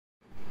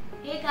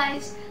Hey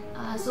guys,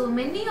 so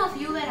many of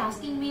you were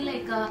asking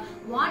me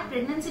what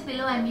pregnancy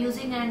pillow I'm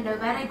using and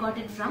where I got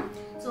it from.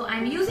 So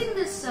I'm using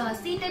this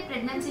C-type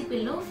pregnancy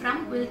pillow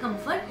from Quilt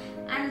Comfort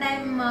and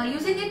I'm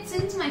using it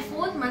since my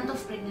 4th month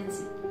of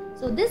pregnancy.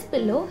 So this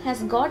pillow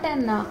has got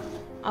an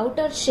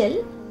outer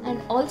shell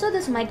and also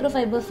this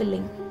microfiber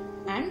filling,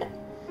 and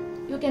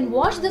you can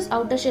wash this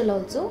outer shell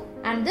also,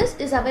 and this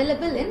is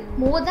available in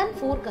more than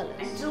 4 colors.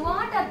 And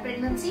throughout our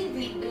pregnancy,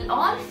 we will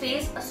all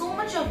face so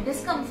much of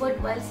discomfort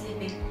while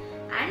sleeping,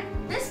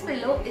 and this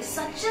pillow is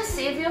such a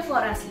savior for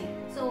our sleep.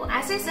 So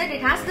as I said,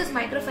 it has this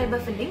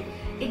microfiber filling.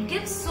 It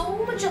gives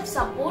so much of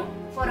support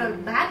for our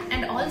back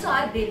and also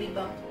our baby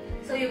bump.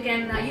 So you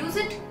can use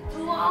it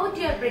throughout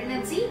your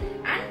pregnancy,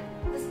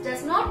 and this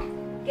does not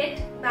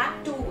get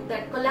back to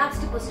that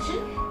collapsed position.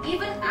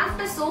 Even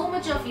after so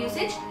much of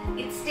usage,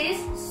 it stays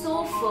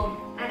so firm,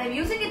 and I'm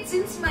using it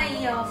since my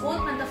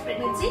 4th month of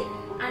pregnancy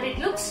and it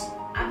looks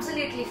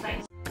absolutely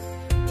fine.